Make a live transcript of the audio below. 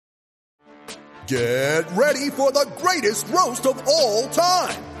Get ready for the greatest roast of all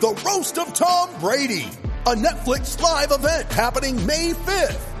time. The Roast of Tom Brady. A Netflix live event happening May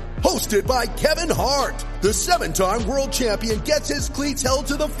 5th. Hosted by Kevin Hart. The 7-time world champion gets his cleats held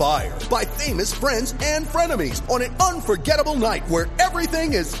to the fire by famous friends and frenemies on an unforgettable night where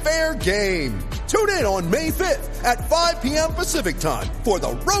everything is fair game. Tune in on May 5th at 5 p.m. Pacific time for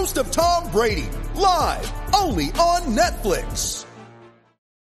the Roast of Tom Brady. Live only on Netflix.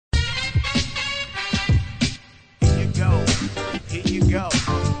 Here you go.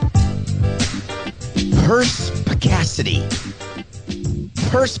 Perspicacity.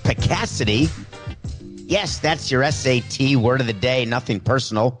 Perspicacity? Yes, that's your SAT word of the day, nothing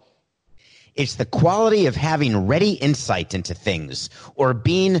personal. It's the quality of having ready insight into things or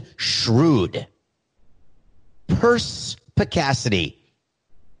being shrewd. Perspicacity.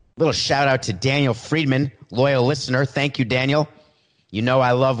 Little shout out to Daniel Friedman, loyal listener. Thank you, Daniel. You know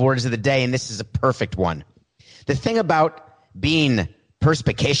I love words of the day, and this is a perfect one. The thing about being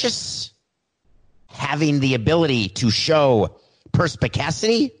perspicacious, having the ability to show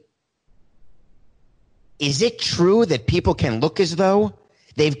perspicacity, is it true that people can look as though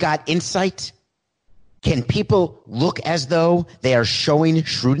they've got insight? Can people look as though they are showing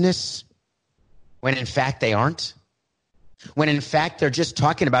shrewdness when in fact they aren't? When in fact they're just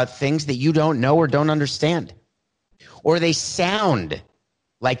talking about things that you don't know or don't understand? Or they sound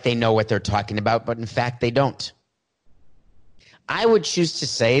like they know what they're talking about, but in fact they don't. I would choose to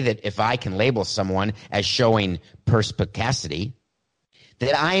say that if I can label someone as showing perspicacity,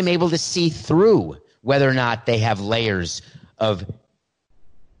 that I am able to see through whether or not they have layers of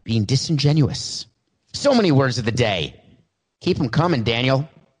being disingenuous. So many words of the day. Keep them coming, Daniel.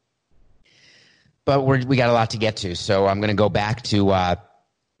 But we got a lot to get to, so I'm going to go back to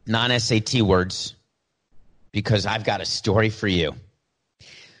non-SAT words because I've got a story for you.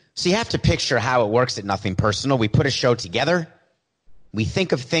 So you have to picture how it works at Nothing Personal. We put a show together. We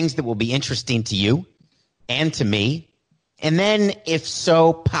think of things that will be interesting to you and to me, and then, if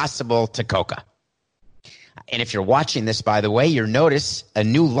so possible, to Coca. And if you're watching this, by the way, you'll notice a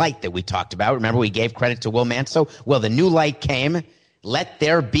new light that we talked about. Remember, we gave credit to Will Manso? Well, the new light came. Let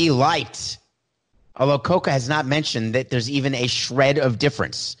there be light. Although Coca has not mentioned that there's even a shred of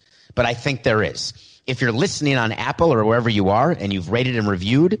difference, but I think there is. If you're listening on Apple or wherever you are and you've rated and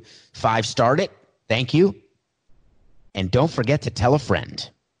reviewed, 5-starred it, thank you. And don't forget to tell a friend.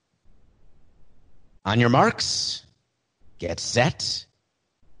 On your marks, get set.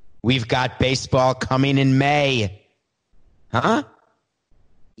 We've got baseball coming in May. Huh?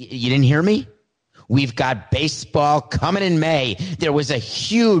 You didn't hear me? We've got baseball coming in May. There was a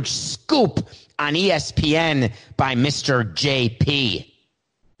huge scoop on ESPN by Mr. JP.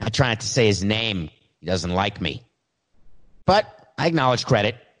 I try not to say his name. He doesn't like me. But I acknowledge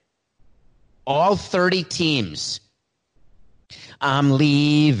credit. All 30 teams. I'm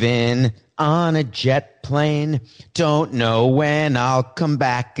leaving on a jet plane. Don't know when I'll come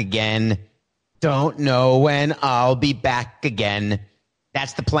back again. Don't know when I'll be back again.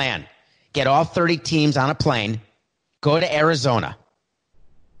 That's the plan. Get all 30 teams on a plane. Go to Arizona.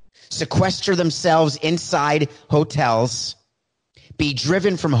 Sequester themselves inside hotels. Be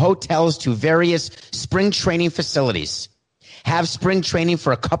driven from hotels to various spring training facilities. Have spring training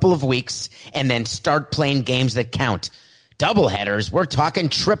for a couple of weeks and then start playing games that count. Double headers, we're talking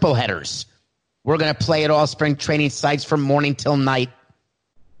triple headers. We're going to play at all spring training sites from morning till night.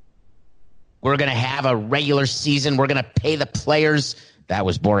 We're going to have a regular season. We're going to pay the players. That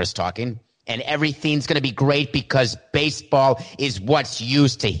was Boris talking. And everything's going to be great because baseball is what's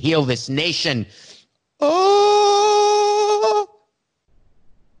used to heal this nation. Oh!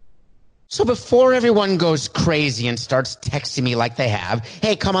 So before everyone goes crazy and starts texting me like they have,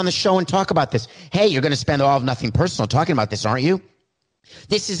 hey, come on the show and talk about this. Hey, you're going to spend all of Nothing Personal talking about this, aren't you?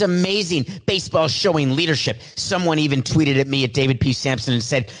 This is amazing. Baseball showing leadership. Someone even tweeted at me at David P. Sampson and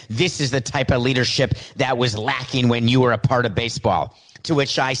said, this is the type of leadership that was lacking when you were a part of baseball. To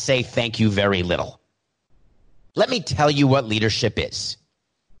which I say thank you very little. Let me tell you what leadership is.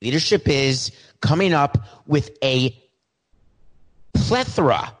 Leadership is coming up with a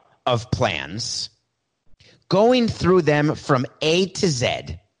plethora of plans, going through them from A to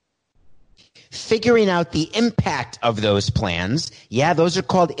Z, figuring out the impact of those plans. Yeah, those are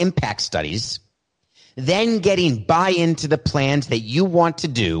called impact studies. Then getting buy-in to the plans that you want to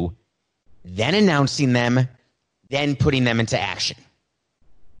do, then announcing them, then putting them into action.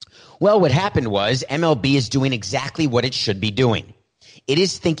 Well, what happened was MLB is doing exactly what it should be doing. It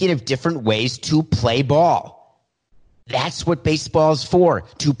is thinking of different ways to play ball. That's what baseball is for,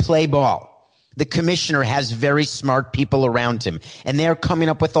 to play ball. The commissioner has very smart people around him, and they're coming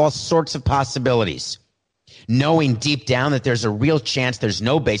up with all sorts of possibilities, knowing deep down that there's a real chance there's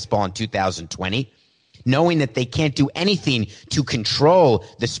no baseball in 2020, knowing that they can't do anything to control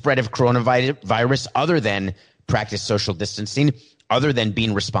the spread of coronavirus other than practice social distancing, other than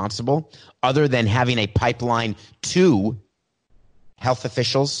being responsible, other than having a pipeline to health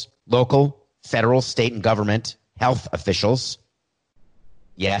officials, local, federal, state, and government health officials.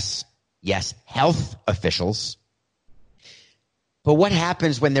 Yes, health officials. But what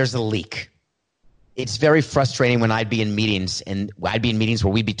happens when there's a leak? It's very frustrating when I'd be in meetings, and I'd be in meetings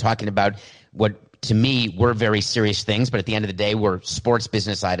where we'd be talking about what, to me, were very serious things, but at the end of the day were sports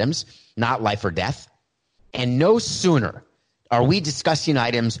business items, not life or death. And no sooner are we discussing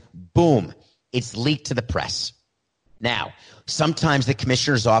items, boom, it's leaked to the press. Now, sometimes the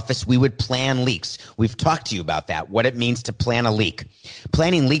commissioner's office, we would plan leaks. We've talked to you about that, what it means to plan a leak.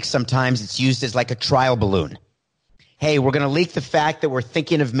 Planning leaks, sometimes it's used as like a trial balloon. Hey, we're going to leak the fact that we're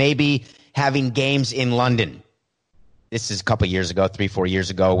thinking of maybe having games in London. This is a couple years ago, 3-4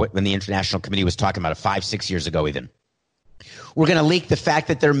 years ago, when the International Committee was talking about it, 5-6 years ago even. We're going to leak the fact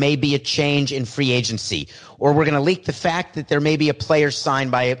that there may be a change in free agency, or we're going to leak the fact that there may be a player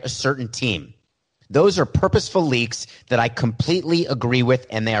signed by a certain team. Those are purposeful leaks that I completely agree with,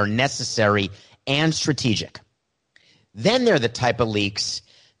 and they are necessary and strategic. Then they're the type of leaks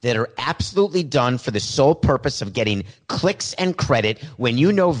that are absolutely done for the sole purpose of getting clicks and credit when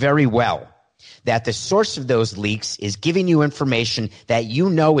you know very well that the source of those leaks is giving you information that you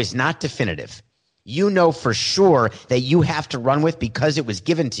know is not definitive. You know for sure that you have to run with because it was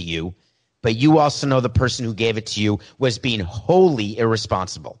given to you, but you also know the person who gave it to you was being wholly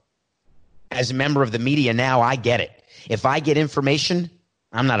irresponsible. As a member of the media now, I get it. If I get information,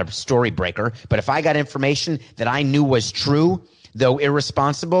 I'm not a story breaker, but if I got information that I knew was true, though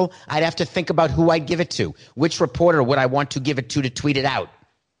irresponsible, I'd have to think about who I'd give it to. Which reporter would I want to give it to tweet it out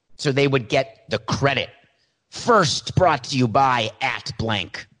so they would get the credit? First brought to you by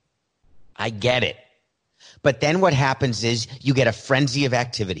 @blank. I get it. But then what happens is you get a frenzy of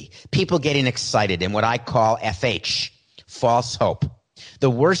activity, people getting excited, and what I call FH, false hope. The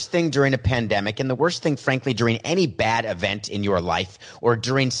worst thing during a pandemic, and the worst thing, frankly, during any bad event in your life or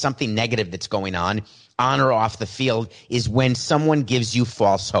during something negative that's going on or off the field, is when someone gives you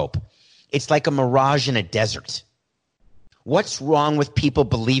false hope. It's like a mirage in a desert. What's wrong with people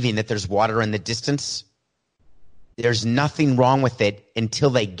believing that there's water in the distance? There's nothing wrong with it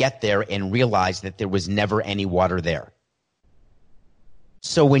until they get there and realize that there was never any water there.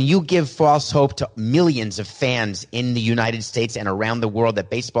 So when you give false hope to millions of fans in the United States and around the world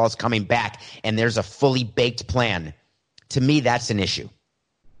that baseball is coming back and there's a fully baked plan, to me, that's an issue.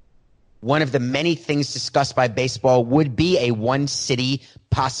 One of the many things discussed by baseball would be a one-city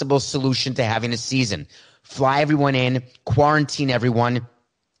possible solution to having a season. Fly everyone in, quarantine everyone,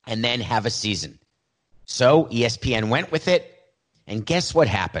 and then have a season. So ESPN went with it, and guess what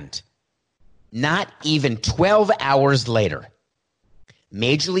happened? Not even 12 hours later,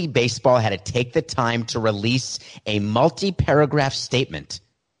 Major League Baseball had to take the time to release a multi-paragraph statement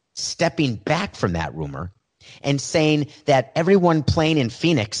stepping back from that rumor and saying that everyone playing in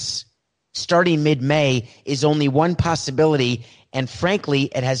Phoenix starting mid-May is only one possibility, and frankly,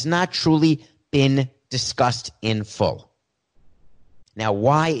 it has not truly been discussed in full. Now,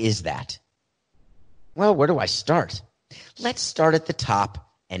 why is that? Well, where do I start? Let's start at the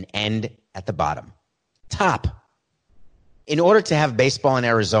top and end at the bottom. Top. In order to have baseball in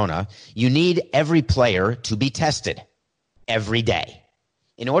Arizona, you need every player to be tested every day.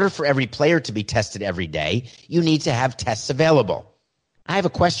 In order for every player to be tested every day, you need to have tests available. I have a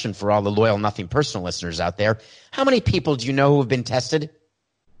question for all the loyal Nothing Personal listeners out there. How many people do you know who have been tested?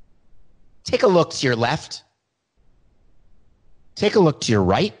 Take a look to your left. Take a look to your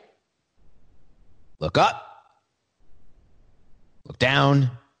right. Look up. Look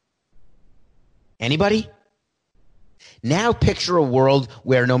down. Anybody? Now picture a world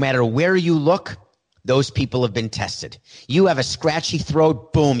where no matter where you look, those people have been tested. You have a scratchy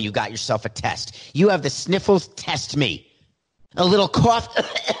throat, boom, you got yourself a test. You have the sniffles, test me. A little cough,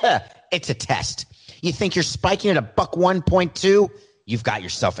 it's a test. You think you're spiking at a buck 1.2, you've got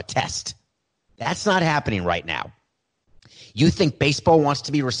yourself a test. That's not happening right now. You think baseball wants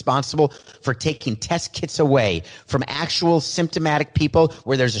to be responsible for taking test kits away from actual symptomatic people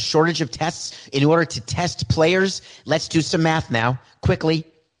where there's a shortage of tests in order to test players? Let's do some math now, quickly.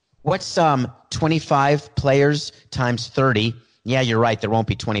 What's 25 players times 30? Yeah, you're right. There won't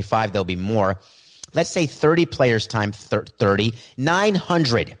be 25. There'll be more. Let's say 30 players times 30,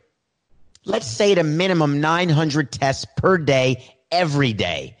 900. Let's say at a minimum 900 tests per day, every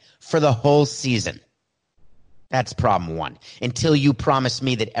day, for the whole season. That's problem one. Until you promise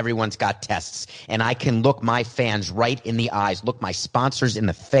me that everyone's got tests and I can look my fans right in the eyes, look my sponsors in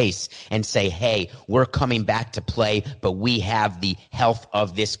the face and say, hey, we're coming back to play, but we have the health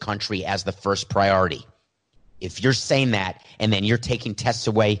of this country as the first priority. If you're saying that and then you're taking tests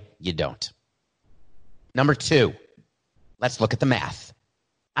away, you don't. Number two, let's look at the math.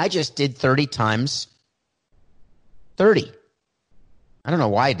 I just did 30 times 30. I don't know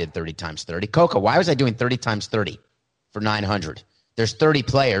why I did 30 times 30. Coco, why was I doing 30 times 30 for 900? There's 30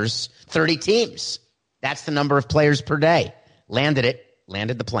 players, 30 teams. That's the number of players per day. Landed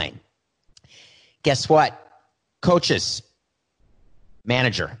the plane. Guess what? Coaches,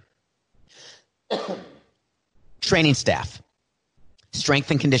 manager, training staff,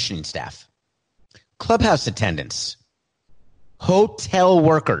 strength and conditioning staff, clubhouse attendants, hotel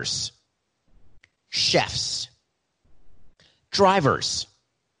workers, chefs, drivers,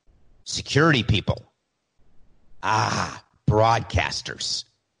 security people, broadcasters,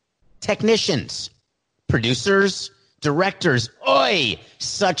 technicians, producers, directors. Oi,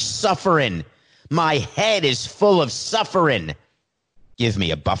 such suffering. My head is full of suffering. Give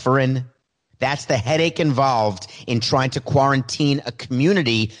me a bufferin'. That's the headache involved in trying to quarantine a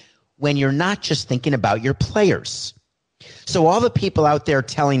community when you're not just thinking about your players. So all the people out there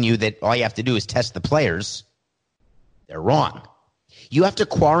telling you that all you have to do is test the players, they're wrong. You have to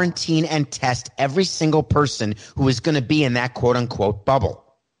quarantine and test every single person who is going to be in that quote-unquote bubble.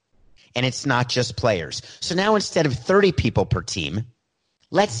 And it's not just players. So now instead of 30 people per team,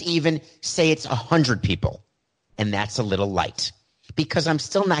 let's even say it's 100 people. And that's a little light because I'm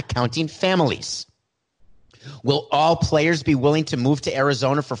still not counting families. Will all players be willing to move to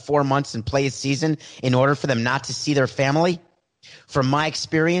Arizona for 4 months and play a season in order for them not to see their family? From my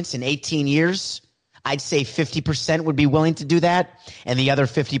experience in 18 years, I'd say 50% would be willing to do that, and the other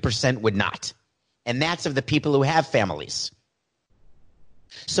 50% would not. And that's of the people who have families.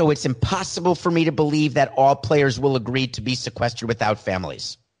 So it's impossible for me to believe that all players will agree to be sequestered without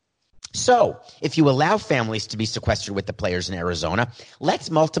families. So if you allow families to be sequestered with the players in Arizona, let's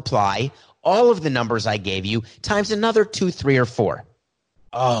multiply all of the numbers I gave you times another 2, 3, or 4.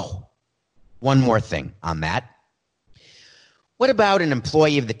 Oh, one more thing on that. What about an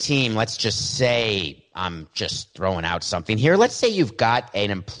employee of the team? Let's just say, I'm just throwing out something here. Let's say you've got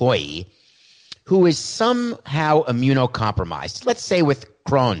an employee who is somehow immunocompromised. Let's say with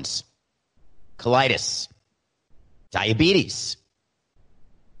Crohn's, colitis, diabetes,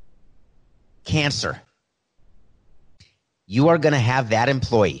 cancer. You are going to have that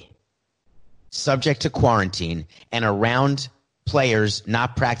employee subject to quarantine and around players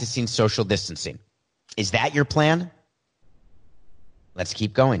not practicing social distancing. Is that your plan? Let's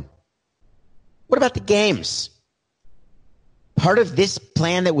keep going. What about the games? Part of this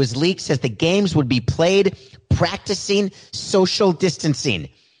plan that was leaked says the games would be played practicing social distancing.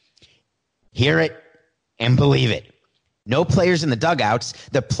 Hear it and believe it. No players in the dugouts.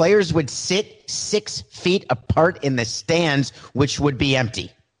 The players would sit 6 feet apart in the stands, which would be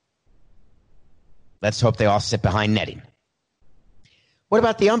empty. Let's hope they all sit behind netting. What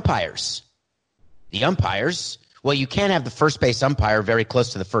about the umpires? The umpires, well, you can't have the first base umpire very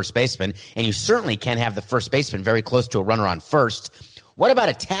close to the first baseman, and you certainly can't have the first baseman very close to a runner on first. What about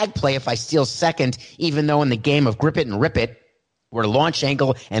a tag play if I steal second, even though in the game of grip it and rip it, where launch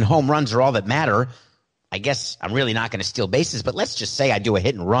angle and home runs are all that matter, I guess I'm really not going to steal bases, but let's just say I do a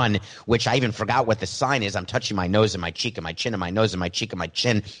hit and run, which I even forgot what the sign is. I'm touching my nose and my cheek and my chin and my nose and my cheek and my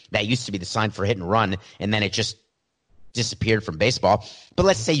chin. That used to be the sign for hit and run, and then it just disappeared from baseball. But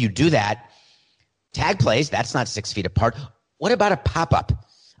let's say you do that. Tag plays, that's not 6 feet apart. What about a pop-up?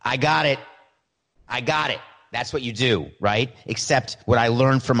 I got it. That's what you do, right? Except what I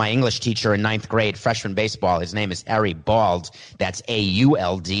learned from my English teacher in 9th grade, freshman baseball. His name is Harry Bald. That's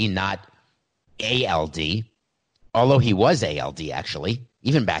A-U-L-D, not A-L-D. Although he was A-L-D, actually,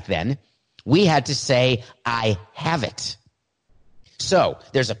 even back then. We had to say, I have it. So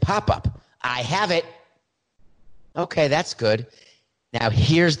there's a pop-up. I have it. Okay, that's good. Now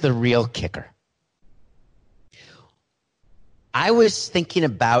here's the real kicker. I was thinking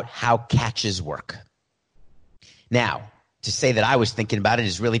about how catches work. Now, to say that I was thinking about it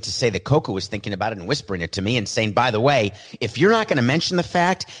is really to say that Coco was thinking about it and whispering it to me and saying, by the way, if you're not going to mention the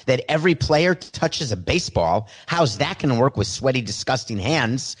fact that every player touches a baseball, how's that going to work with sweaty, disgusting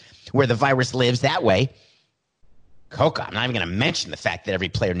hands where the virus lives that way? Coco, I'm not even going to mention the fact that every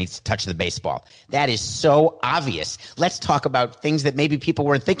player needs to touch the baseball. That is so obvious. Let's talk about things that maybe people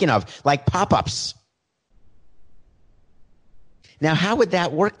weren't thinking of, like pop-ups. Now, how would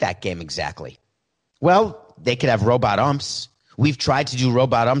that work, that game exactly? Well, they could have robot umps We've tried to do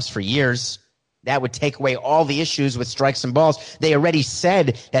robot umps for years. That would take away all the issues with strikes and balls. They already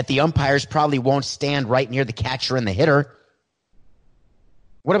said that the umpires probably won't stand right near the catcher and the hitter.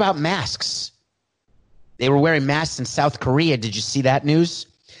 What about masks? They were wearing masks in South Korea. Did you see that news?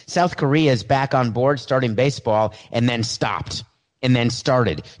 South Korea is back on board starting baseball and then stopped and then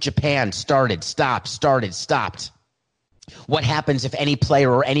started. Japan started, stopped, started, stopped. What happens if any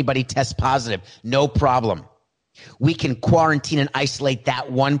player or anybody tests positive? No problem. We can quarantine and isolate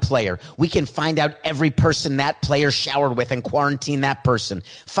that one player. We can find out every person that player showered with and quarantine that person.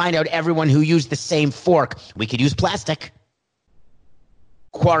 Find out everyone who used the same fork. We could use plastic.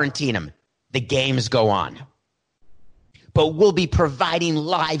 Quarantine them. The games go on. But we'll be providing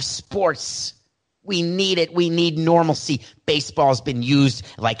live sports. We need it. We need normalcy. Baseball's been used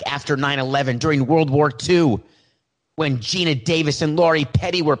like after 9/11 during World War II when Gina Davis and Lori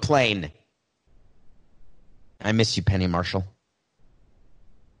Petty were playing. I miss you, Penny Marshall.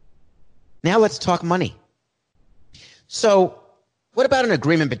 Now let's talk money. So what about an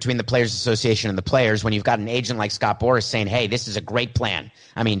agreement between the Players Association and the players when you've got an agent like Scott Boras saying, hey, this is a great plan?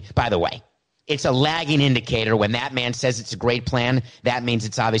 I mean, by the way, it's a lagging indicator. When that man says it's a great plan, that means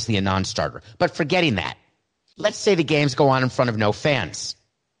it's obviously a non-starter. But forgetting that, let's say the games go on in front of no fans.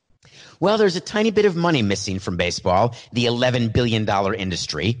 Well, there's a tiny bit of money missing from baseball, the $11 billion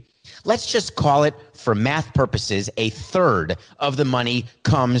industry. Let's just call it, for math purposes, a third of the money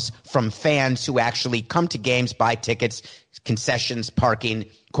comes from fans who actually come to games, buy tickets, concessions, parking,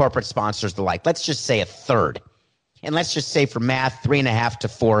 corporate sponsors, the like. Let's just say a third. And let's just say for math, $3.5 to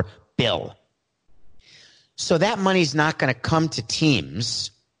 $4 billion. So that money's not going to come to teams,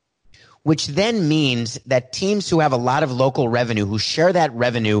 which then means that teams who have a lot of local revenue, who share that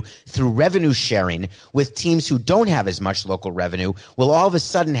revenue through revenue sharing with teams who don't have as much local revenue, will all of a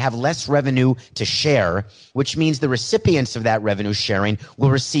sudden have less revenue to share, which means the recipients of that revenue sharing will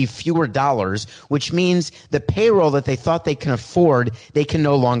receive fewer dollars, which means the payroll that they thought they can afford, they can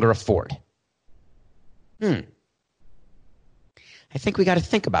no longer afford. I think we got to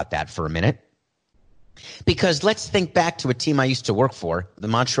think about that for a minute. Because let's think back to a team I used to work for, the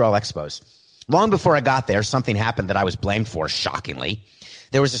Montreal Expos. Long before I got there, something happened that I was blamed for, shockingly.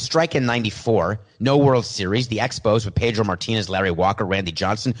 There was a strike in 94, no World Series. The Expos with Pedro Martinez, Larry Walker, Randy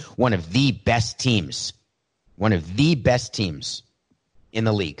Johnson, one of the best teams in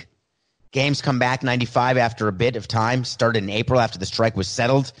the league. Games come back 95 after a bit of time, started in April after the strike was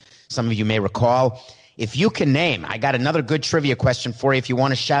settled. Some of you may recall. If you can name, I got another good trivia question for you if you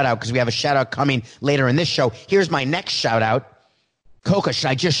want a shout out, because we have a shout out coming later in this show. Here's my next shout out. Coca, should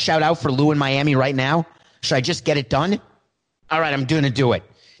I just shout out for Lou in Miami right now? Should I just get it done? All right, I'm going to do it.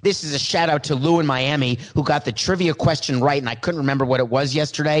 This is a shout out to Lou in Miami, who got the trivia question right, and I couldn't remember what it was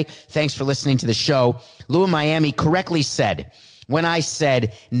yesterday. Thanks for listening to the show. Lou in Miami correctly said, when I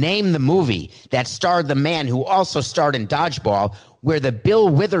said, name the movie that starred the man who also starred in Dodgeball, where the Bill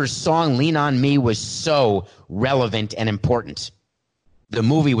Withers song Lean On Me was so relevant and important. The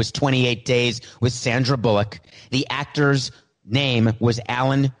movie was 28 Days with Sandra Bullock. The actor's name was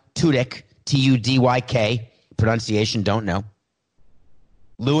Alan Tudyk, T-U-D-Y-K. Pronunciation, don't know.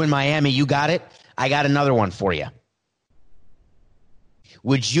 Lou in Miami, you got it? I got another one for you.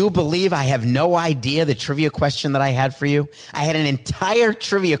 Would you believe I have no idea the trivia question that I had for you? I had an entire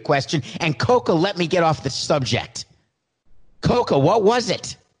trivia question, and Coca let me get off the subject. Coca, what was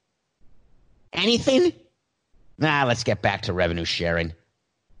it? Anything? Let's get back to revenue sharing.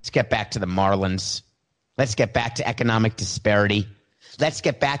 Let's get back to the Marlins. Let's get back to economic disparity. Let's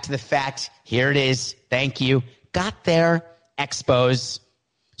get back to the fact, here it is, thank you, got there, Expos.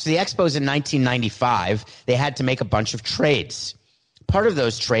 So the Expos in 1995, they had to make a bunch of trades. Part of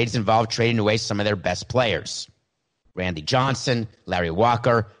those trades involved trading away some of their best players. Randy Johnson, Larry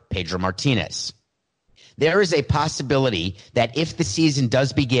Walker, Pedro Martinez. There is a possibility that if the season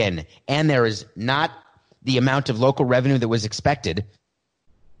does begin and there is not the amount of local revenue that was expected,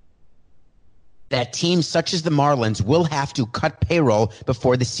 that teams such as the Marlins will have to cut payroll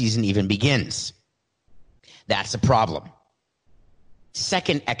before the season even begins. That's a problem.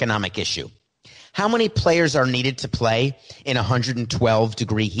 Second economic issue. How many players are needed to play in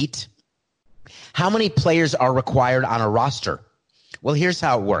 112-degree heat? How many players are required on a roster? Well, here's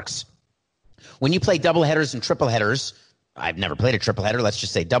how it works. When you play doubleheaders and tripleheaders, I've never played a tripleheader, let's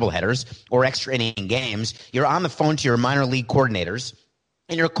just say doubleheaders, or extra inning games, you're on the phone to your minor league coordinators,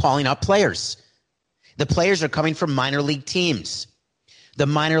 and you're calling up players. The players are coming from minor league teams. The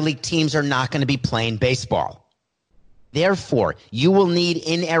minor league teams are not going to be playing baseball. Therefore, you will need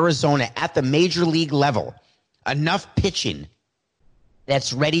in Arizona at the major league level enough pitching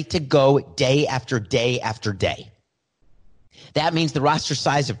that's ready to go day after day after day. That means the roster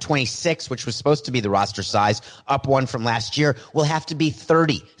size of 26, which was supposed to be the roster size, up one from last year, will have to be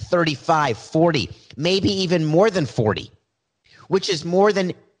 30, 35, 40, maybe even more than 40, which is more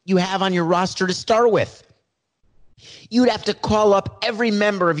than you have on your roster to start with. You'd have to call up every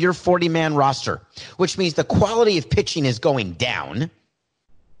member of your 40-man roster, which means the quality of pitching is going down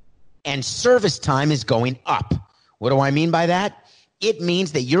and service time is going up. What do I mean by that? It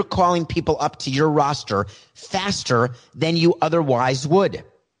means that you're calling people up to your roster faster than you otherwise would.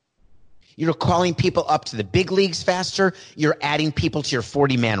 You're calling people up to the big leagues faster. You're adding people to your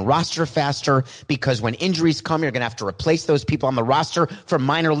 40-man roster faster because when injuries come, you're going to have to replace those people on the roster from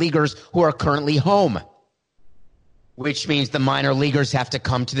minor leaguers who are currently home, which means the minor leaguers have to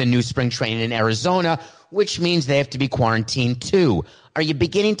come to the new spring training in Arizona, which means they have to be quarantined too. Are you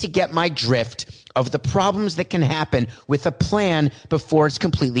beginning to get my drift of the problems that can happen with a plan before it's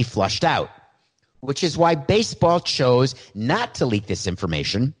completely flushed out? Which is why baseball chose not to leak this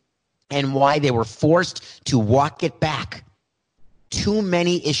information and why they were forced to walk it back. Too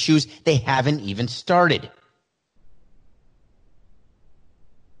many issues they haven't even started.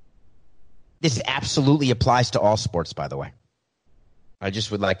 This absolutely applies to all sports, by the way. I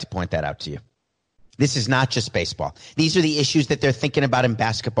just would like to point that out to you. This is not just baseball. These are the issues that they're thinking about in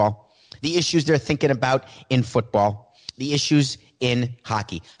basketball, the issues they're thinking about in football, the issues in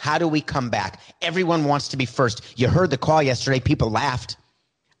hockey. How do we come back? Everyone wants to be first. You heard the call yesterday. People laughed.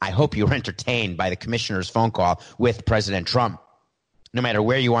 I hope you were entertained by the commissioner's phone call with President Trump. No matter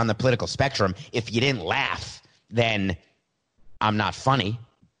where you are on the political spectrum, if you didn't laugh, then I'm not funny,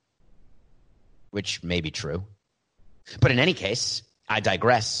 which may be true. But in any case, I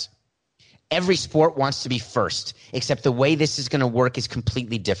digress. Every sport wants to be first, except the way this is going to work is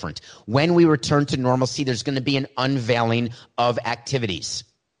completely different. When we return to normalcy, there's going to be an unveiling of activities.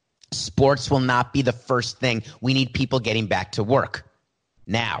 Sports will not be the first thing. We need people getting back to work.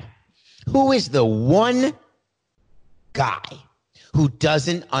 Now, who is the one guy who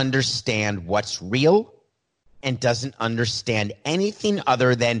doesn't understand what's real and doesn't understand anything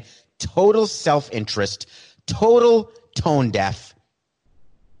other than total self-interest, total tone deaf?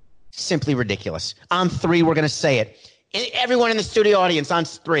 Simply ridiculous. On three, we're going to say it. Everyone in the studio audience on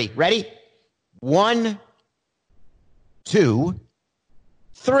three. Ready? 1, 2,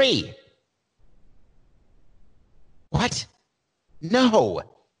 3. What? No,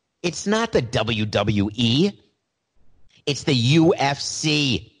 it's not the WWE. It's the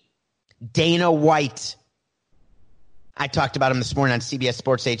UFC. Dana White. I talked about him this morning on CBS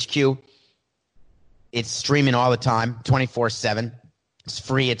Sports HQ. It's streaming all the time, 24/7. It's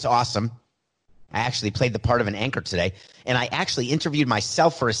free. It's awesome. I actually played the part of an anchor today, and I actually interviewed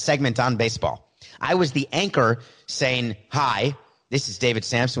myself for a segment on baseball. I was the anchor saying, hi, this is David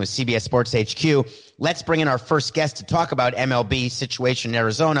Samson with CBS Sports HQ. Let's bring in our first guest to talk about MLB situation in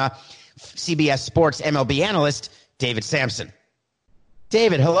Arizona, CBS Sports MLB analyst, David Samson.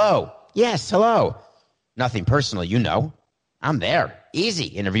 David, hello. Yes, hello. Nothing personal, you know. I'm there. Easy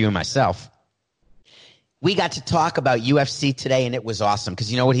interviewing myself. We got to talk about UFC today, and it was awesome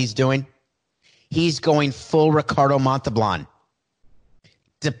because you know what he's doing? He's going full Ricardo Montalban.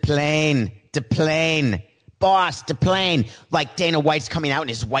 Deplane, boss, deplane. Like Dana White's coming out in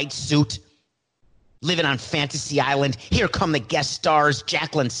his white suit, living on Fantasy Island. Here come the guest stars,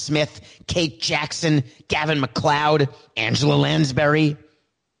 Jacqueline Smith, Kate Jackson, Gavin McLeod, Angela Lansbury.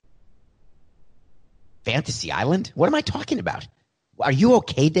 Fantasy Island? What am I talking about? Are you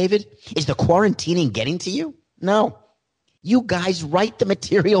okay, David? Is the quarantining getting to you? No. You guys write the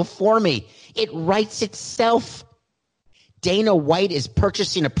material for me. It writes itself. Dana White is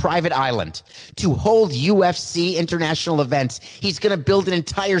purchasing a private island to hold UFC international events. He's going to build an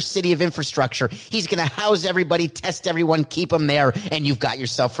entire city of infrastructure. He's going to house everybody, test everyone, keep them there, and you've got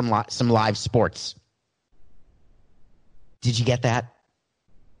yourself some live sports. Did you get that?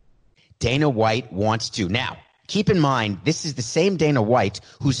 Dana White wants to. Now, keep in mind, this is the same Dana White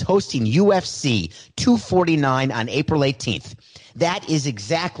who's hosting UFC 249 on April 18th. That is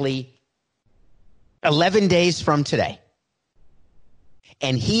exactly 11 days from today.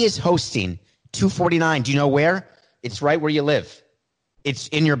 And he is hosting 249. Do you know where? It's right where you live. It's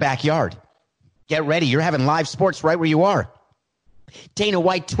in your backyard. Get ready. You're having live sports right where you are. Dana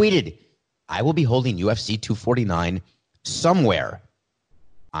White tweeted, I will be holding UFC 249 somewhere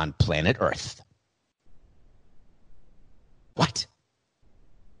on planet Earth. What?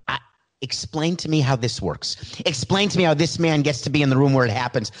 Explain to me how this works. Explain to me how this man gets to be in the room where it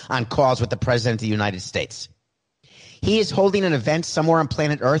happens on calls with the President of the United States. He is holding an event somewhere on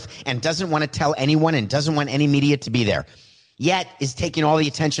planet Earth and doesn't want to tell anyone and doesn't want any media to be there. yet is taking all the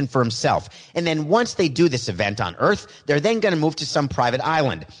attention for himself. And then once they do this event on Earth, they're then going to move to some private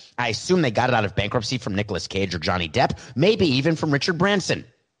island. I assume they got it out of bankruptcy from Nicolas Cage or Johnny Depp, maybe even from Richard Branson.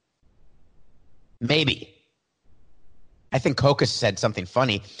 Maybe. I think Kokas said something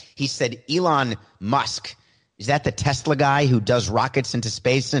funny. He said, Elon Musk, is that the Tesla guy who does rockets into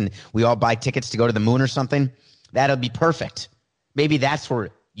space and we all buy tickets to go to the moon or something? That'll be perfect. Maybe that's where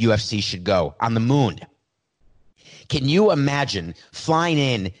UFC should go, on the moon. Can you imagine flying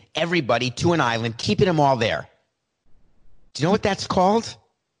in everybody to an island, keeping them all there? Do you know what that's called?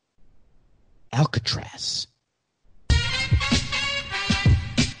 Alcatraz.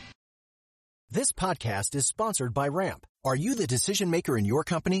 This podcast is sponsored by Ramp. Are you the decision maker in your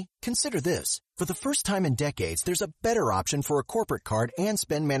company? Consider this. For the first time in decades, there's a better option for a corporate card and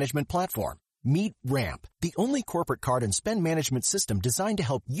spend management platform. Meet Ramp, the only corporate card and spend management system designed to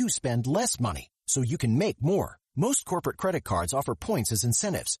help you spend less money so you can make more. Most corporate credit cards offer points as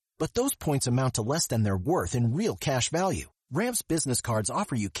incentives, but those points amount to less than their worth in real cash value. Ramp's business cards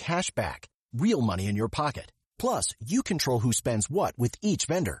offer you cash back, real money in your pocket. Plus, you control who spends what with each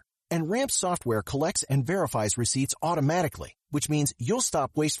vendor. And Ramp software collects and verifies receipts automatically, which means you'll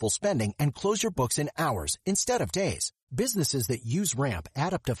stop wasteful spending and close your books in hours instead of days. Businesses that use Ramp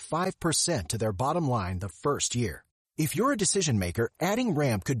add up to 5% to their bottom line the first year. If you're a decision maker, adding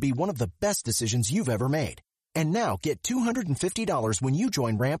Ramp could be one of the best decisions you've ever made. And now get $250 when you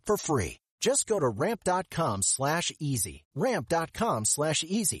join Ramp for free. Just go to ramp.com/easy.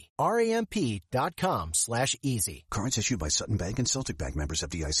 Ramp.com/easy. RAMP.com/easy. Cards issued by Sutton Bank and Celtic Bank, members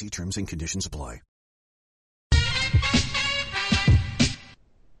FDIC. Terms and conditions apply.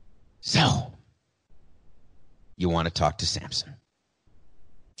 So, you want to talk to Samson.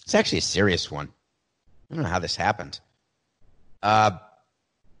 It's actually a serious one. I don't know how this happened.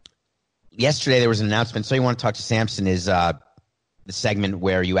 Yesterday there was an announcement. So you want to talk to Samson is the segment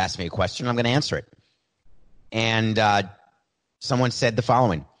where you ask me a question. I'm going to answer it. And someone said the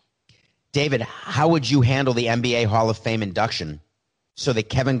following. David, how would you handle the NBA Hall of Fame induction so that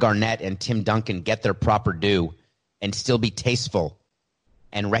Kevin Garnett and Tim Duncan get their proper due and still be tasteful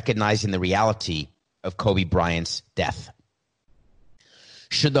and recognizing the reality of Kobe Bryant's death?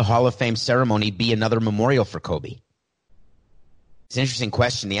 Should the Hall of Fame ceremony be another memorial for Kobe? It's an interesting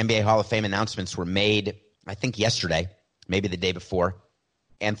question. The NBA Hall of Fame announcements were made, I think, yesterday, maybe the day before.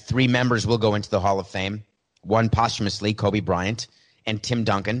 And 3 members will go into the Hall of Fame. 1 posthumously, Kobe Bryant, and Tim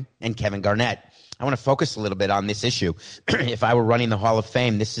Duncan, and Kevin Garnett. I want to focus a little bit on this issue. If I were running the Hall of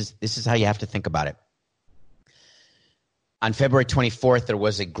Fame, this is how you have to think about it. On February 24th, there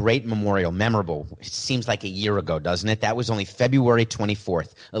was a great memorial, memorable. It seems like a year ago, doesn't it? That was only February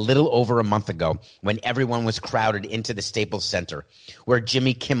 24th, a little over a month ago, when everyone was crowded into the Staples Center, where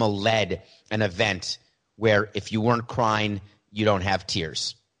Jimmy Kimmel led an event where if you weren't crying, you don't have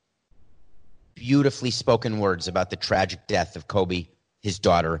tears. Beautifully spoken words about the tragic death of Kobe, his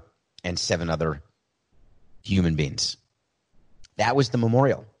daughter, and 7 other human beings. That was the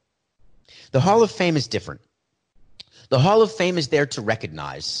memorial. The Hall of Fame is different. The Hall of Fame is there to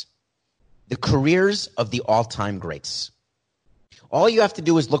recognize the careers of the all-time greats. All you have to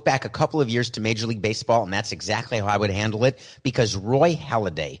do is look back a couple of years to Major League Baseball, and that's exactly how I would handle it, because Roy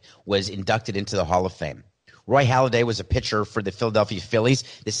Halladay was inducted into the Hall of Fame. Roy Halladay was a pitcher for the Philadelphia Phillies,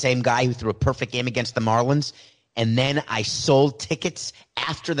 the same guy who threw a perfect game against the Marlins. And then I sold tickets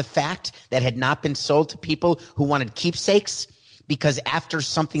after the fact that had not been sold to people who wanted keepsakes. Because after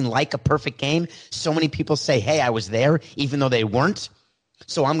something like a perfect game, so many people say, hey, I was there, even though they weren't.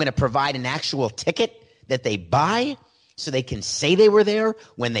 So I'm going to provide an actual ticket that they buy so they can say they were there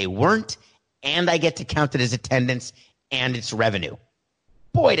when they weren't, and I get to count it as attendance and it's revenue.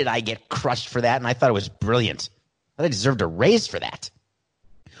 Boy, did I get crushed for that, and I thought it was brilliant. I deserved a raise for that.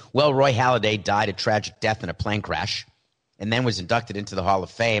 Well, Roy Halladay died a tragic death in a plane crash and then was inducted into the Hall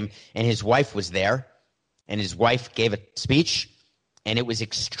of Fame, and his wife was there, and his wife gave a speech, and it was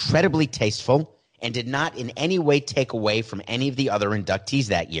incredibly tasteful and did not in any way take away from any of the other inductees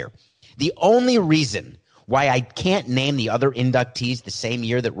that year. The only reason why I can't name the other inductees the same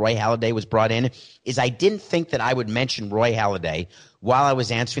year that Roy Halladay was brought in is I didn't think that I would mention Roy Halladay while I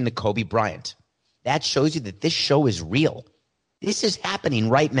was answering the Kobe Bryant. That shows you that this show is real. This is happening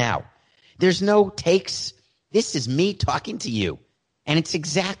right now. There's no takes. This is me talking to you. And it's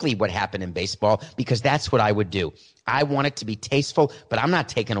exactly what happened in baseball, because that's what I would do. I want it to be tasteful, but I'm not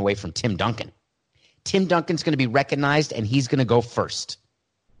taking away from Tim Duncan. Tim Duncan's going to be recognized, and he's going to go first.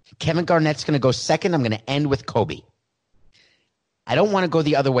 Kevin Garnett's going to go second. I'm going to end with Kobe. I don't want to go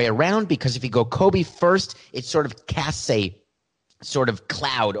the other way around, because if you go Kobe first, it sort of casts a sort of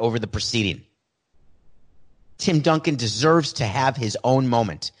cloud over the proceeding. Tim Duncan deserves to have his own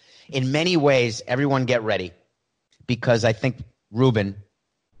moment. In many ways, everyone get ready, because I think Ruben,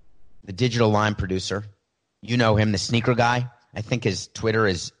 the digital line producer, you know him, the sneaker guy. I think his Twitter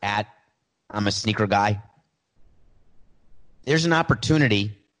is at I'm a sneaker guy. There's an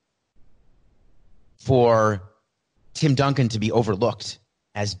opportunity for Tim Duncan to be overlooked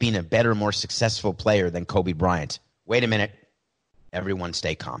as being a better, more successful player than Kobe Bryant. Wait a minute. Everyone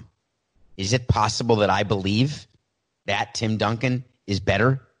stay calm. Is it possible that I believe that Tim Duncan is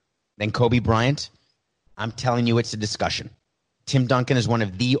better than Kobe Bryant? I'm telling you, it's a discussion. Tim Duncan is one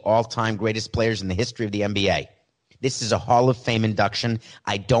of the all-time greatest players in the history of the NBA. This is a Hall of Fame induction.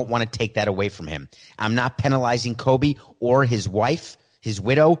 I don't want to take that away from him. I'm not penalizing Kobe or his wife, his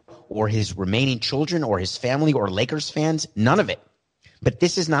widow, or his remaining children, or his family, or Lakers fans. None of it. But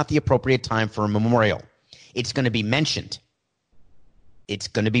this is not the appropriate time for a memorial. It's going to be mentioned. It's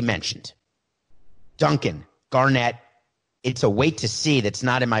going to be mentioned. Duncan, Garnett, it's a wait to see that's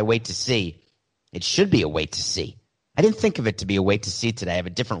not in my wait to see. It should be a wait to see. I didn't think of it to be a wait to see today. I have a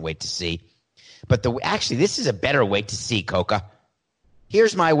different wait to see. But actually, this is a better wait to see, Coca.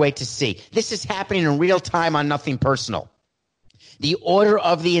 Here's my wait to see. This is happening in real time on Nothing Personal. The order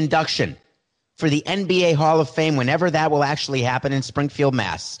of the induction for the NBA Hall of Fame, whenever that will actually happen in Springfield,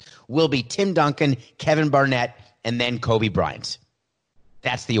 Mass., will be Tim Duncan, Kevin Barnett, and then Kobe Bryant.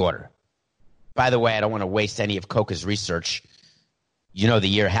 That's the order. By the way, I don't want to waste any of Coca's research. You know the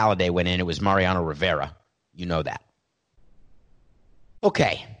year Halliday went in, it was Mariano Rivera. You know that.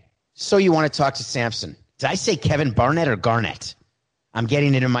 Okay, so you want to talk to Sampson. Did I say Kevin Barnett or Garnett? I'm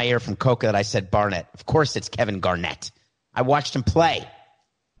getting it in my ear from Coca that I said Barnett. Of course it's Kevin Garnett. I watched him play.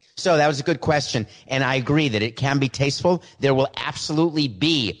 So that was a good question, and I agree that it can be tasteful. There will absolutely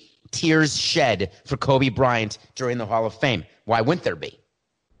be tears shed for Kobe Bryant during the Hall of Fame. Why wouldn't there be?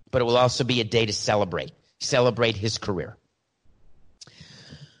 But it will also be a day to celebrate his career.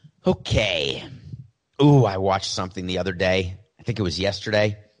 Okay. Ooh, I watched something the other day. I think it was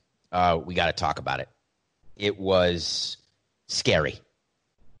yesterday. We got to talk about it. It was scary.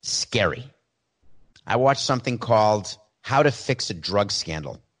 Scary. I watched something called How to Fix a Drug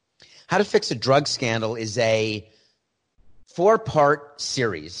Scandal. How to Fix a Drug Scandal is a 4-part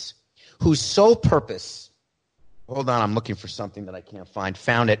series whose sole purpose — hold on, I'm looking for something that I can't find.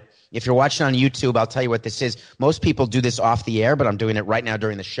 Found it. If you're watching on YouTube, I'll tell you what this is. Most people do this off the air, but I'm doing it right now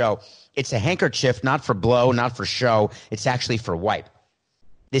during the show. It's a handkerchief, not for blow, not for show. It's actually for wipe.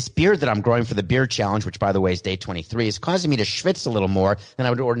 This beard that I'm growing for the beard challenge, which, by the way, is day 23, is causing me to schwitz a little more than I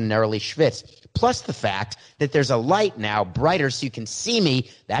would ordinarily schwitz. Plus the fact that there's a light now, brighter, so you can see me.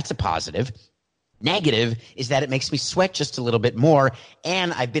 That's a positive. Negative is that it makes me sweat just a little bit more,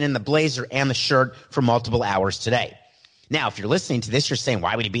 and I've been in the blazer and the shirt for multiple hours today. Now, if you're listening to this, you're saying,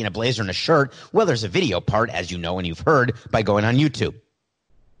 why would he be in a blazer and a shirt? Well, there's a video part, as you know and you've heard, by going on YouTube.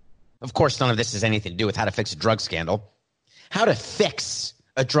 Of course, none of this has anything to do with how to fix a drug scandal. How to fix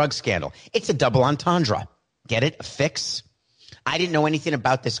a drug scandal. It's a double entendre. Get it? A fix? I didn't know anything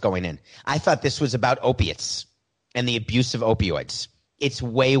about this going in. I thought this was about opiates and the abuse of opioids. It's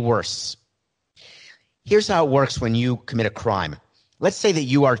way worse. Here's how it works when you commit a crime. Let's say that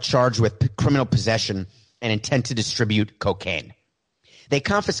you are charged with criminal possession and intent to distribute cocaine. They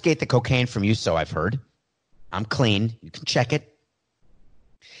confiscate the cocaine from you, so I've heard. I'm clean. You can check it.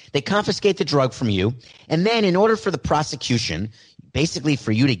 They confiscate the drug from you, and then in order for the prosecution, basically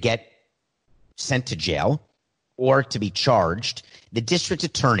for you to get sent to jail or to be charged, the district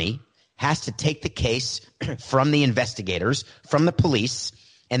attorney has to take the case from the investigators, from the police,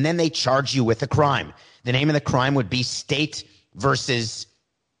 and then they charge you with a crime. The name of the crime would be State versus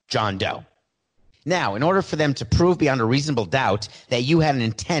John Doe. Now, in order for them to prove beyond a reasonable doubt that you had an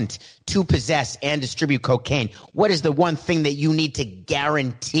intent to possess and distribute cocaine, what is the one thing that you need to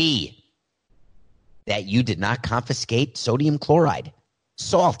guarantee? That you did not confiscate sodium chloride,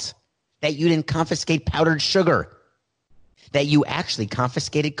 salt, that you didn't confiscate powdered sugar, that you actually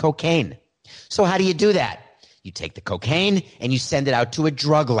confiscated cocaine. So how do you do that? You take the cocaine and you send it out to a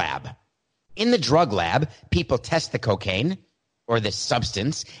drug lab. In the drug lab, people test the cocaine or the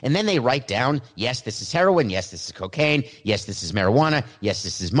substance, and then they write down, yes, this is heroin, yes, this is cocaine, yes, this is marijuana, yes,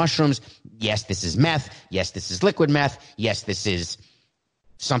 this is mushrooms, yes, this is meth, yes, this is liquid meth, yes, this is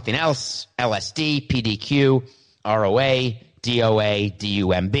something else, LSD, PDQ, ROA, DOA,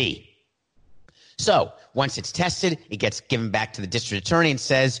 DUMB. So once it's tested, it gets given back to the district attorney and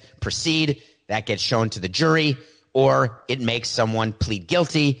says, proceed. That gets shown to the jury, or it makes someone plead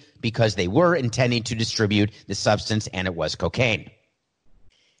guilty because they were intending to distribute the substance and it was cocaine.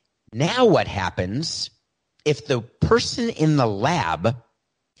 Now what happens if the person in the lab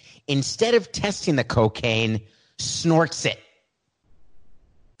instead of testing the cocaine, snorts it.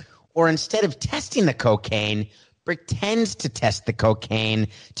 Or instead of testing the cocaine, pretends to test the cocaine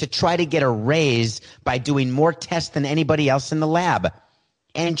to try to get a raise by doing more tests than anybody else in the lab,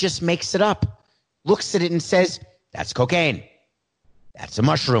 and just makes it up. Looks at it and says, that's cocaine. That's a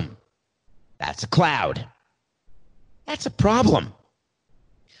mushroom. That's a cloud. That's a problem.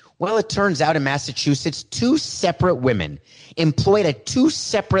 Well, it turns out in Massachusetts, 2 separate women employed at 2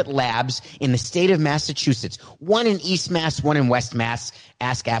 separate labs in the state of Massachusetts. One in East Mass, one in West Mass.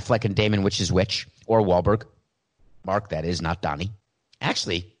 Ask Affleck and Damon which is which, or Wahlberg. Mark, that is, not Donnie.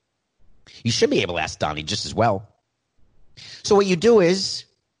 Actually, you should be able to ask Donnie just as well. So what you do is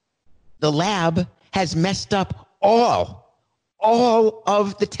the lab has messed up all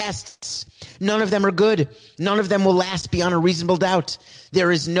of the tests. None of them are good. None of them will last beyond a reasonable doubt.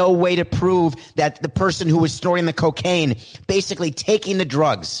 There is no way to prove that the person who was snorting the cocaine, basically taking the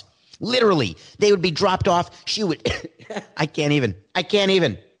drugs, literally, they would be dropped off. She would, I can't even.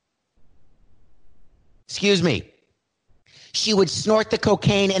 Excuse me. She would snort the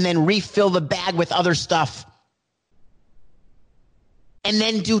cocaine and then refill the bag with other stuff. And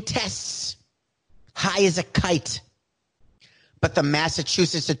then do tests. High as a kite. But the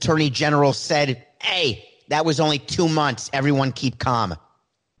Massachusetts Attorney General said, hey, that was only 2 months. Everyone keep calm.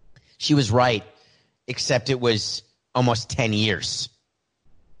 She was right, except it was almost 10 years.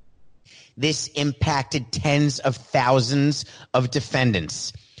 This impacted tens of thousands of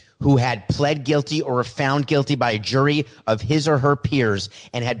defendants who had pled guilty or were found guilty by a jury of his or her peers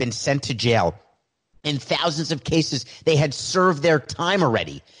and had been sent to jail. In thousands of cases, they had served their time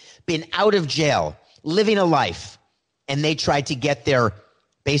already, been out of jail, living a life, and they tried to get their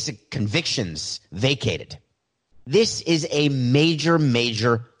basic convictions vacated. This is a major,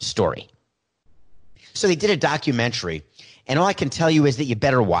 major story. So they did a documentary, and all I can tell you is that you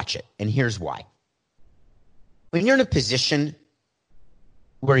better watch it, and here's why. When you're in a position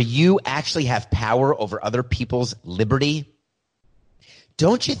where you actually have power over other people's liberty,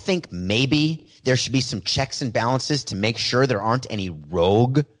 don't you think maybe there should be some checks and balances to make sure there aren't any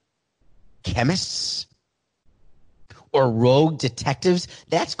rogue chemists or rogue detectives?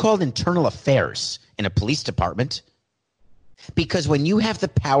 That's called internal affairs in a police department. Because when you have the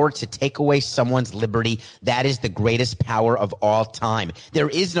power to take away someone's liberty, that is the greatest power of all time. There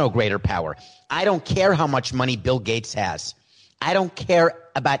is no greater power. I don't care how much money Bill Gates has. I don't care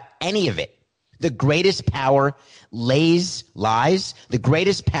about any of it. The greatest power lies. The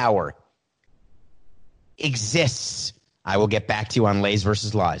greatest power exists. I will get back to you on lays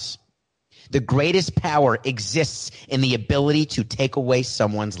versus lies. The greatest power exists in the ability to take away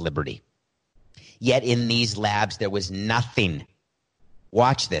someone's liberty. Yet in these labs, there was nothing.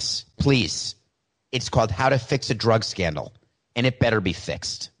 Watch this, please. It's called How to Fix a Drug Scandal, and it better be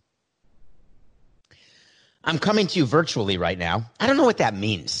fixed. I'm coming to you virtually right now. I don't know what that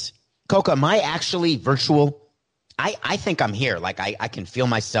means. Coca, am I actually virtual? I think I'm here. Like I can feel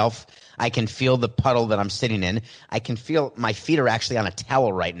myself. I can feel the puddle that I'm sitting in. I can feel my feet are actually on a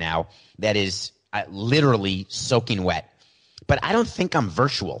towel right now that is literally soaking wet. But I don't think I'm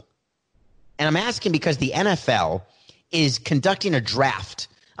virtual. And I'm asking because the NFL is conducting a draft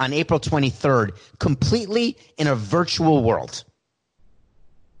on April 23rd completely in a virtual world.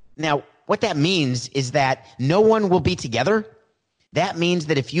 Now, what that means is that no one will be together. That means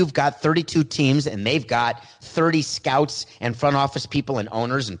that if you've got 32 teams and they've got 30 scouts and front office people and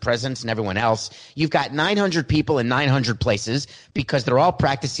owners and presidents and everyone else, you've got 900 people in 900 places because they're all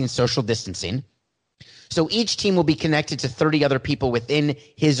practicing social distancing. So each team will be connected to 30 other people within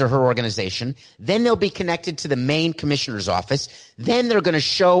his or her organization. Then they'll be connected to the main commissioner's office. Then they're going to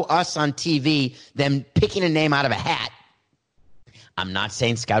show us on TV them picking a name out of a hat. I'm not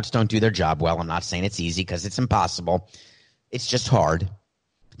saying scouts don't do their job well. I'm not saying it's easy because it's impossible. It's just hard.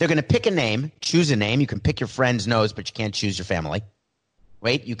 They're going to pick a name, choose a name. You can pick your friend's nose, but you can't choose your family.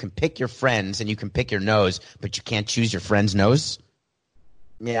 Wait, you can pick your friends and you can pick your nose, but you can't choose your friend's nose?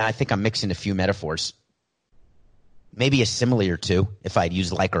 Yeah, I think I'm mixing a few metaphors. Maybe a simile or two if I'd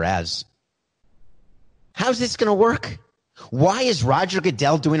use like or as. How's this going to work? Why is Roger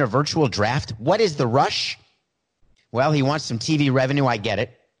Goodell doing a virtual draft? What is the rush? Well, he wants some TV revenue. I get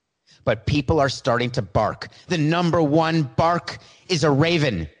it. But people are starting to bark. The number one bark is a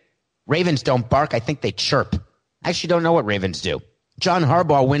raven. Ravens don't bark. I think they chirp. I actually don't know what ravens do. John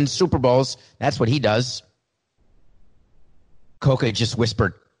Harbaugh wins Super Bowls. That's what he does. Coca just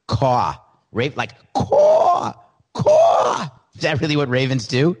whispered, caw. Like, caw, caw. Is that really what ravens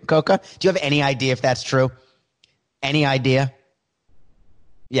do, Coca? Do you have any idea if that's true? Any idea?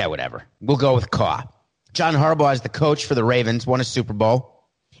 Yeah, whatever. We'll go with caw. John Harbaugh is the coach for the Ravens, won a Super Bowl.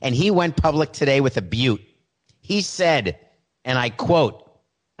 And he went public today with a butte. He said, and I quote,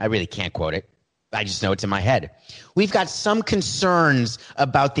 I really can't quote it, I just know it's in my head. We've got some concerns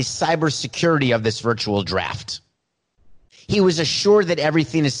about the cybersecurity of this virtual draft. He was assured that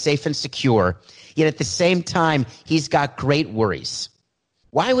everything is safe and secure, yet at the same time, he's got great worries.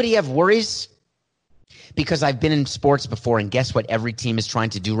 Why would he have worries? Because I've been in sports before, and guess what every team is trying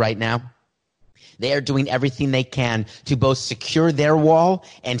to do right now? They are doing everything they can to both secure their wall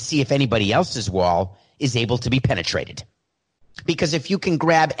and see if anybody else's wall is able to be penetrated. Because if you can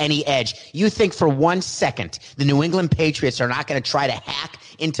grab any edge, you think for 1 second the New England Patriots are not going to try to hack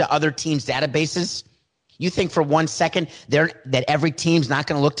into other teams' databases? You think for 1 second that every team's not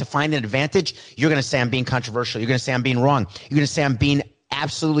going to look to find an advantage? You're going to say I'm being controversial. You're going to say I'm being wrong. You're going to say I'm being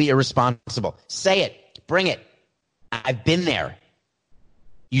absolutely irresponsible. Say it. Bring it. I've been there.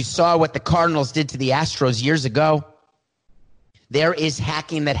 You saw what the Cardinals did to the Astros years ago. There is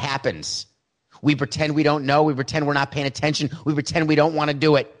hacking that happens. We pretend we don't know. We pretend we're not paying attention. We pretend we don't want to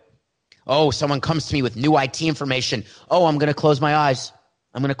do it. Oh, someone comes to me with new IT information. Oh, I'm going to close my eyes.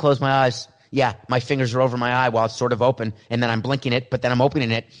 I'm going to close my eyes. Yeah, my fingers are over my eye while it's sort of open, and then I'm blinking it, but then I'm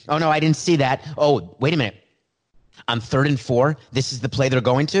opening it. Oh, no, I didn't see that. Oh, wait a minute. On 3rd and 4, this is the play they're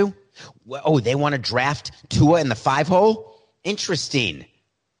going to? Oh, they want to draft Tua in the 5-hole? Interesting.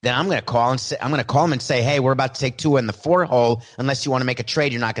 Then I'm going to call him and say, hey, we're about to take Tua in the 4-hole. Unless you want to make a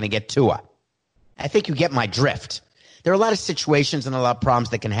trade, you're not going to get Tua. I think you get my drift. There are a lot of situations and a lot of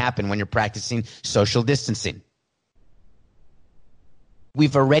problems that can happen when you're practicing social distancing.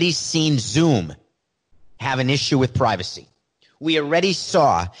 We've already seen Zoom have an issue with privacy. We already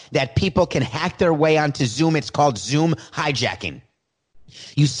saw that people can hack their way onto Zoom. It's called Zoom hijacking.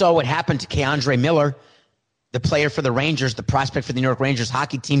 You saw what happened to Keandre Miller, the player for the Rangers, the prospect for the New York Rangers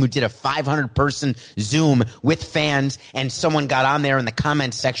hockey team, who did a 500-person Zoom with fans, and someone got on there in the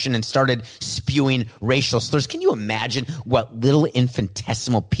comment section and started spewing racial slurs. Can you imagine what little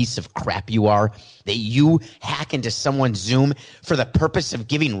infinitesimal piece of crap you are, that you hack into someone's Zoom for the purpose of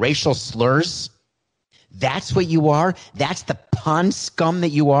giving racial slurs? That's what you are? That's the pond scum that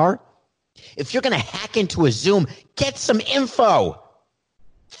you are? If you're going to hack into a Zoom, get some info.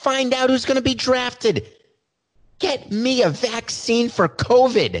 Find out who's going to be drafted. Get me a vaccine for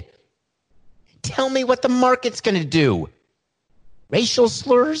COVID. Tell me what the market's going to do. Racial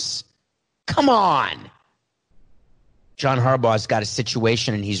slurs? Come on. John Harbaugh's got a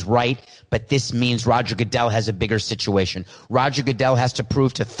situation, and he's right, but this means Roger Goodell has a bigger situation. Roger Goodell has to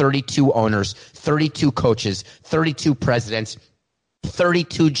prove to 32 owners, 32 coaches, 32 presidents,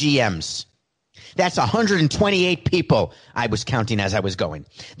 32 GMs. That's 128 people, I was counting as I was going,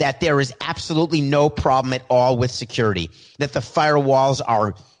 that there is absolutely no problem at all with security, that the firewalls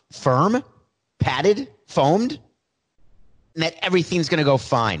are firm, padded, foamed, and that everything's going to go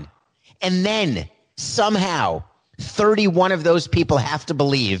fine. And then somehow 31 of those people have to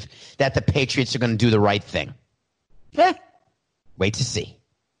believe that the Patriots are going to do the right thing. Wait to see.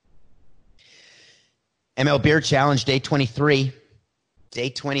 ML Beer Challenge, day 23. Day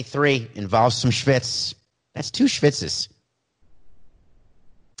 23 involves some schwitz. That's 2 schwitzes.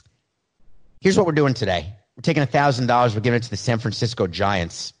 Here's what we're doing today. We're taking $1,000. We're giving it to the San Francisco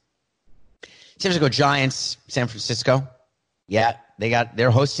Giants. San Francisco Giants, San Francisco. Yeah,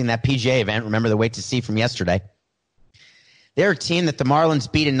 they're hosting that PGA event. Remember the wait to see from yesterday. They're a team that the Marlins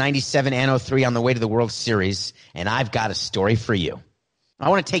beat in 97 and 03 on the way to the World Series, and I've got a story for you. I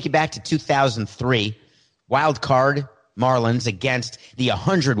want to take you back to 2003. Wild card Marlins against the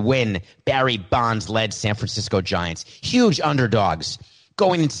 100-win Barry Bonds-led San Francisco Giants. Huge underdogs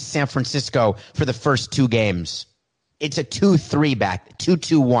going into San Francisco for the first 2 games. It's a 2-3 back,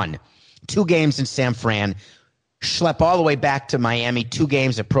 2-2-1. 2 games in San Fran. Schlep all the way back to Miami, 2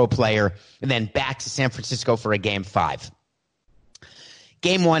 games at Pro Player, and then back to San Francisco for a Game 5.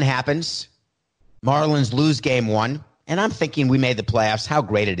 Game 1 happens. Marlins lose Game 1. And I'm thinking we made the playoffs. How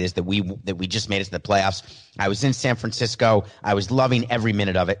great it is that we just made it to the playoffs. I was in San Francisco. I was loving every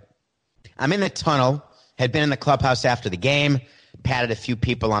minute of it. I'm in the tunnel, had been in the clubhouse after the game, patted a few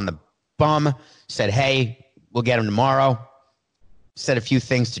people on the bum, said, hey, we'll get him tomorrow. Said a few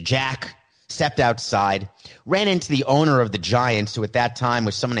things to Jack, stepped outside, ran into the owner of the Giants, who at that time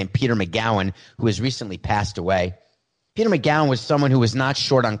was someone named Peter McGowan, who has recently passed away. Peter McGowan was someone who was not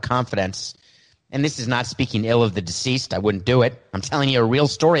short on confidence. And this is not speaking ill of the deceased. I wouldn't do it. I'm telling you a real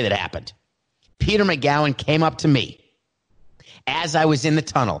story that happened. Peter McGowan came up to me as I was in the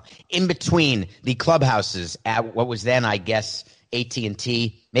tunnel, in between the clubhouses at what was then, I guess,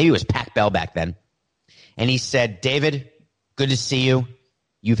 AT&T. Maybe it was Pac Bell back then. And he said, David, good to see you.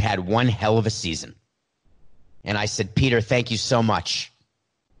 You've had one hell of a season. And I said, Peter, thank you so much.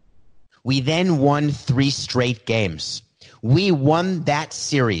 We then won 3 straight games. We won that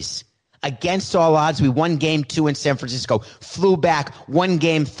series. Against all odds, we won game 2 in San Francisco, flew back, won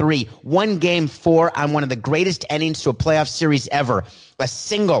game 3, won game 4 on one of the greatest endings to a playoff series ever. A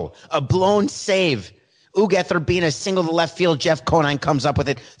single, a blown save. Ugether being a single to left field, Jeff Conine comes up with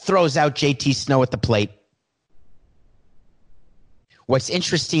it, throws out JT Snow at the plate. What's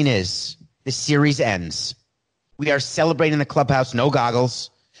interesting is the series ends. We are celebrating in the clubhouse, no goggles,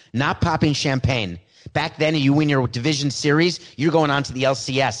 not popping champagne. Back then, you win your division series, you're going on to the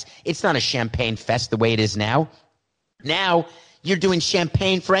LCS. It's not a champagne fest the way it is now. Now, you're doing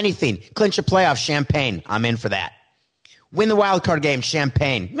champagne for anything. Clinch a playoff, champagne. I'm in for that. Win the wild card game,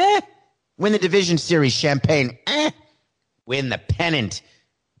 champagne. Meh. Win the division series, champagne. Win the pennant.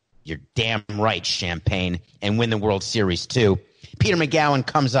 You're damn right, champagne. And win the World Series, too. Peter McGowan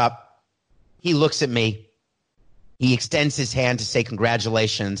comes up. He looks at me. He extends his hand to say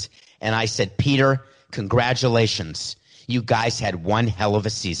congratulations. And I said, Peter, congratulations. You guys had one hell of a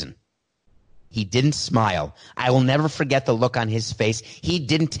season. He didn't smile. I will never forget the look on his face. He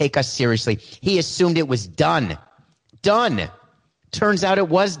didn't take us seriously. He assumed it was done. Done. Turns out it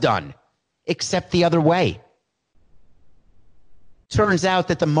was done, except the other way. Turns out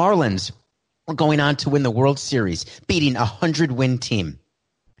that the Marlins were going on to win the World Series, beating a 100-win team.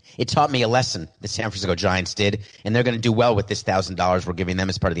 It taught me a lesson, the San Francisco Giants did, and they're going to do well with this $1,000 we're giving them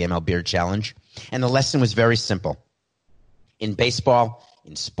as part of the ML Beard Challenge. And the lesson was very simple. In baseball,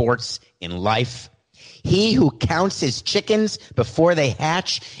 in sports, in life, he who counts his chickens before they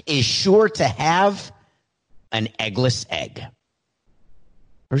hatch is sure to have an eggless egg.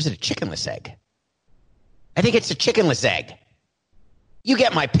 Or is it a chickenless egg? I think it's a chickenless egg. You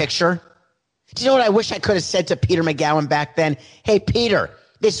get my picture. Do you know what I wish I could have said to Peter McGowan back then? Hey, Peter,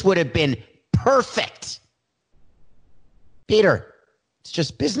 this would have been perfect. Peter, it's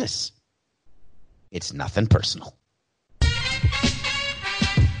just business. It's nothing personal.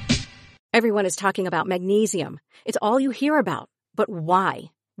 Everyone is talking about magnesium. It's all you hear about. But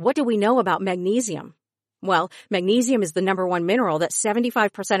why? What do we know about magnesium? Well, magnesium is the number one mineral that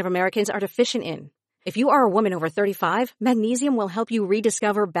 75% of Americans are deficient in. If you are a woman over 35, magnesium will help you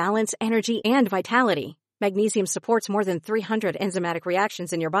rediscover balance, energy, and vitality. Magnesium supports more than 300 enzymatic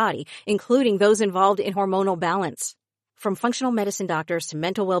reactions in your body, including those involved in hormonal balance. From functional medicine doctors to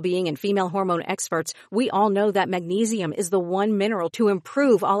mental well-being and female hormone experts, we all know that magnesium is the one mineral to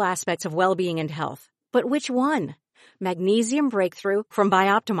improve all aspects of well-being and health. But which one? Magnesium Breakthrough from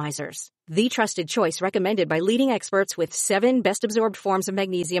Bioptimizers, the trusted choice recommended by leading experts with 7 best-absorbed forms of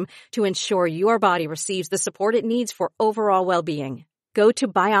magnesium to ensure your body receives the support it needs for overall well-being. Go to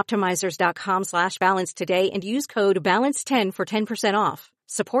bioptimizers.com/balance today and use code BALANCE10 for 10% off.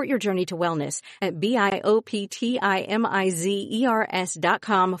 Support your journey to wellness at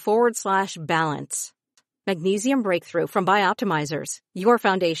bioptimizers.com/balance. Magnesium Breakthrough from Bioptimizers, your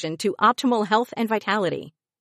foundation to optimal health and vitality.